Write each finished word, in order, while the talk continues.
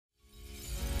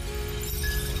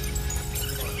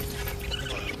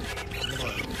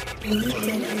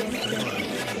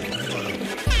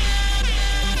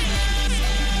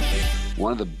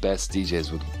One of the best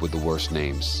DJs with the worst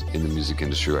names in the music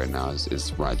industry right now is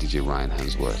DJ Ryan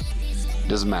Hemsworth.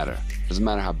 Doesn't matter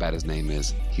how bad his name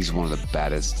is, he's one of the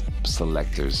baddest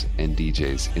selectors and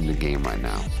DJs in the game right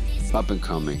now. Up and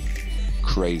coming,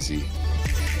 crazy.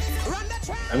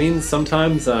 I mean,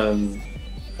 sometimes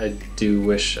I do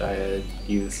wish I had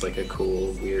used like a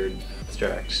cool, weird,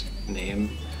 abstract name,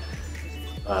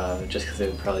 just because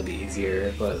it would probably be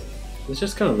easier, but it's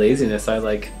just kind of laziness. I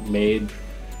like made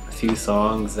a few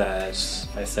songs that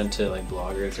I sent to like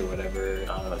bloggers or whatever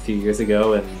a few years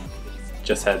ago and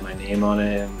just had my name on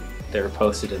it, and they were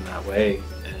posted in that way,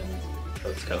 and I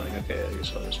was kind of like, okay, I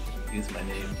guess I'll just use my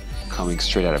name. Coming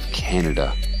straight out of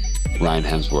Canada, Ryan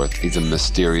Hemsworth. He's a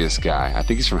mysterious guy. I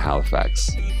think he's from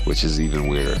Halifax, which is even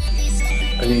weirder.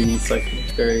 I mean, it's like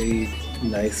very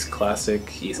nice,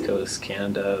 classic East Coast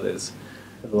Canada. There's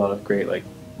a lot of great like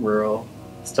rural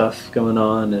stuff going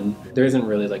on, and there isn't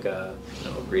really like a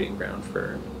breeding ground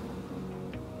for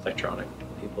electronic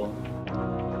people.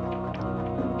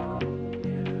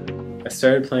 I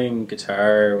started playing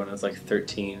guitar when I was like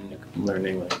 13,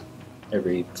 learning like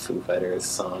every Foo Fighters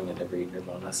song and every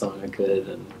Nirvana song I could,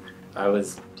 and I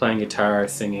was playing guitar,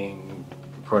 singing,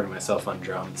 recording myself on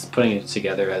drums, putting it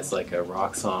together as like a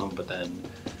rock song, but then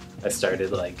I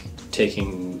started like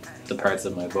taking the parts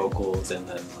of my vocals and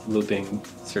then looping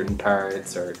certain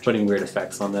parts or putting weird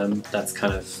effects on them. That's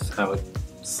kind of how it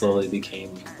slowly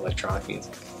became electronic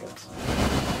music, I guess.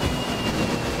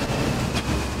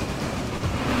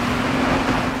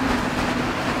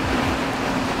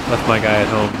 Left my guy at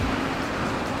home.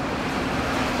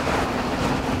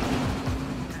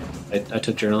 I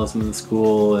took journalism in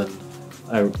school and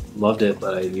I loved it,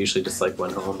 but I usually just like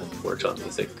went home and worked on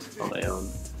music on my own.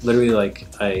 Literally, like,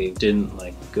 I didn't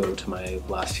like go to my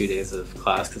last few days of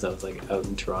class because I was like out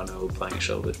in Toronto playing a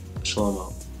show with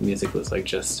Shlomo. Music was like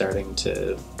just starting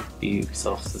to be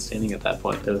self-sustaining at that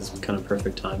point. It was kind of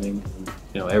perfect timing.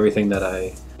 You know, everything that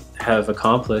I have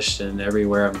accomplished and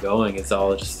everywhere I'm going, it's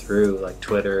all just through like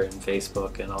Twitter and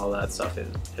Facebook and all that stuff.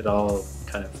 It all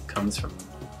kind of comes from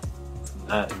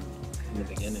that in the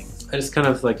beginning. I just kind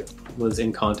of like was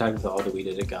in contact with all the We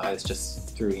Did It guys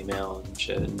just through email and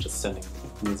shit, and just sending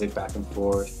music back and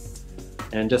forth,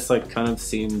 and just like kind of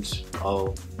seemed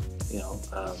all, you know,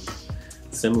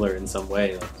 similar in some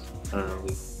way. Like, I don't know, we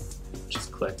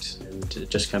just clicked and it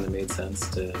just kind of made sense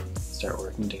to start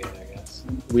working together, I guess.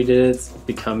 We Did It's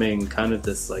becoming kind of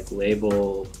this like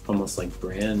label, almost like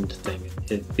brand thing.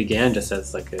 It began just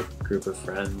as like a group of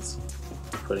friends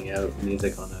putting out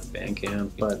music on a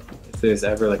Bandcamp, but if there's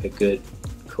ever like a good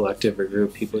collective or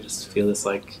group, people just feel this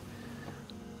like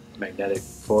magnetic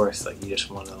force. Like, you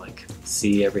just want to like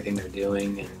see everything they're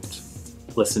doing and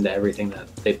listen to everything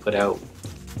that they put out.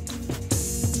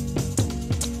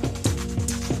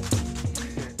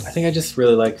 I think I just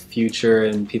really like Future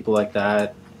and people like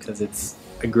that because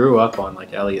I grew up on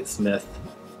like Elliott Smith,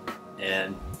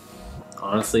 and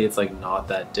honestly it's like not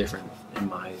that different in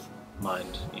my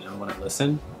mind, you know, when I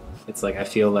listen. It's like I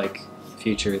feel like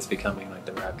Future is becoming like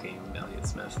the rap game of Elliott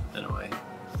Smith in a way,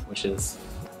 which is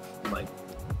like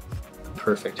the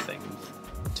perfect thing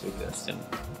to exist in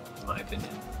my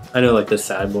opinion. I know like the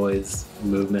Sad Boys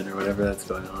movement or whatever that's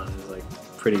going on is like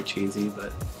pretty cheesy,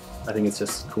 but I think it's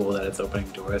just cool that it's opening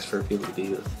doors for people to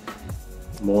be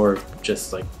more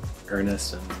just like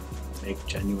earnest and make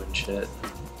genuine shit,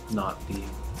 not be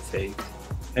fake.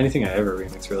 Anything I ever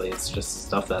remix, really, it's just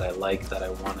stuff that I like, that I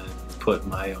want to put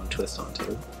my own twist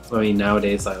onto. I mean,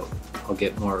 nowadays I'll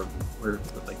get more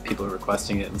like people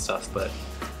requesting it and stuff, but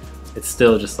it's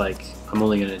still just like I'm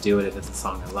only gonna do it if it's a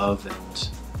song I love, and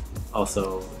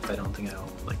also I don't think I'll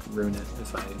like ruin it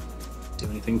if I do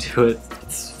anything to it.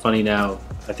 It's funny now,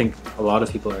 I think a lot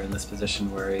of people are in this position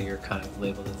where you're kind of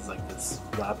labeled as like this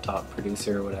laptop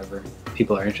producer or whatever.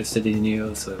 People are interested in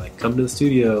you, so they're like, come to the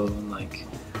studio and like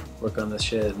work on this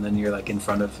shit, and then you're like in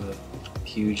front of a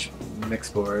huge mix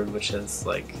board which has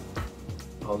like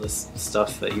all this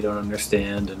stuff that you don't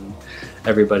understand, and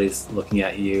everybody's looking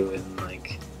at you and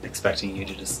like expecting you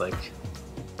to just like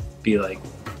be like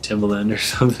Timbaland or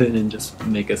something and just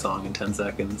make a song in 10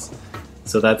 seconds.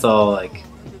 So that's all like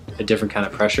a different kind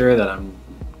of pressure that I'm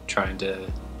trying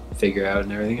to figure out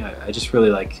and everything. I just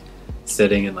really like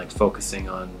sitting and like focusing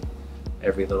on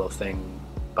every little thing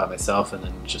by myself, and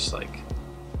then just like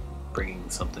bringing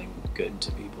something good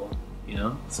to people, you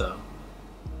know? So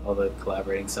all the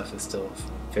collaborating stuff is still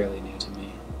fairly new to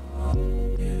me.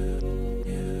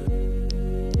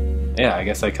 Yeah, I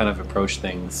guess I kind of approach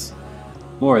things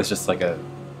more as just like a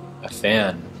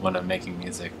fan when I'm making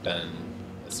music than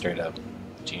a straight up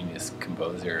genius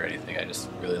composer or anything. I just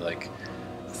really like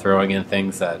throwing in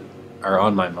things that are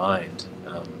on my mind.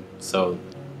 So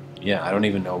yeah, I don't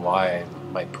even know why I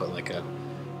might put like a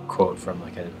quote from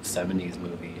like a 70s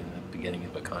movie in the beginning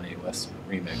of a Kanye West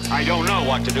remix. I don't know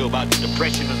what to do about the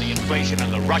depression and the inflation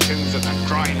and the Russians and the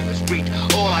crying in the street.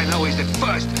 All I know is that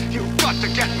first, you've got to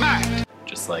get mad.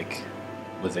 Just like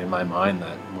was in my mind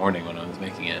that morning when I was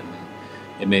making it, and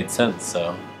it made sense.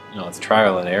 So, you know, it's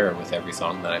trial and error with every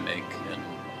song that I make, and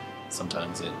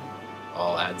sometimes it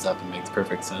all adds up and makes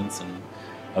perfect sense, and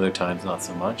other times not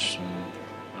so much. And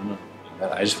I don't know.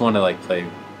 I just want to like play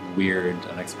weird,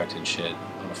 unexpected shit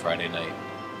on a Friday night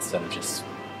instead of just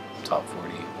top 40,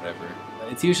 whatever.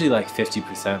 It's usually like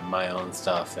 50% my own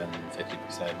stuff and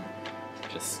 50%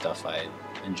 just stuff I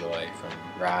enjoy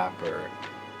from rap or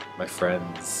my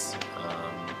friends'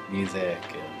 music,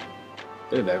 and a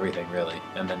bit of everything really.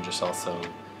 And then just also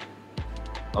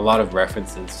a lot of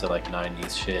references to like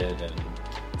 90s shit and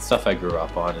stuff I grew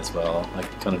up on as well. Like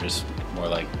kind of just more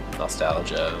like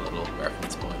nostalgia, little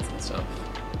reference points and stuff.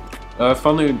 I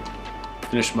finally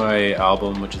finished my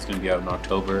album, which is going to be out in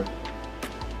October,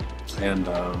 and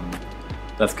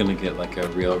that's going to get like a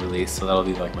real release, so that'll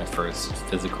be like my first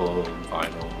physical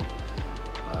vinyl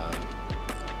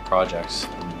project,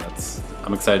 and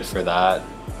I'm excited for that.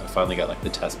 I finally got like the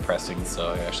test pressing,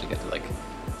 so I actually get to like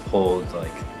hold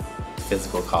like a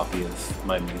physical copy of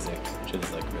my music, which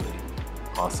is like really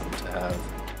awesome to have.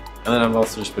 And then I've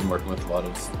also just been working with a lot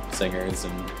of singers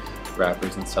and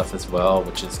rappers and stuff as well,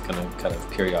 which is gonna kind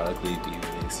of periodically be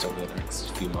released over the next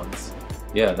few months.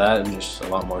 Yeah, that and just a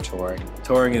lot more touring.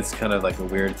 Touring is kind of like a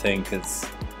weird thing because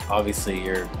obviously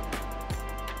you're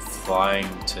flying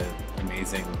to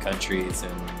amazing countries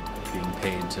and being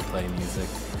paid to play music.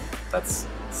 That's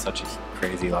such a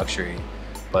crazy luxury,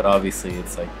 but obviously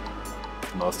it's like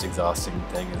the most exhausting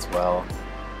thing as well.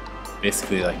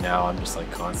 Basically, like now I'm just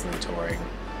like constantly touring,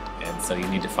 and so you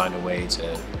need to find a way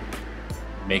to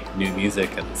make new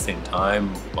music at the same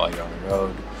time while you're on the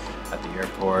road, at the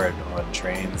airport, on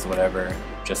trains, whatever,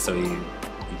 just so you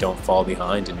don't fall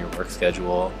behind in your work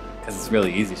schedule, because it's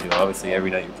really easy to. Obviously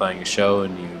every night you're playing a show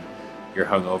and you're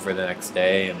hungover the next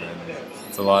day, and then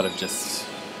it's a lot of just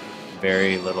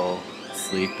very little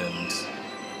sleep and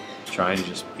trying to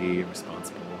just be a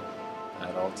responsible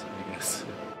adult, I guess.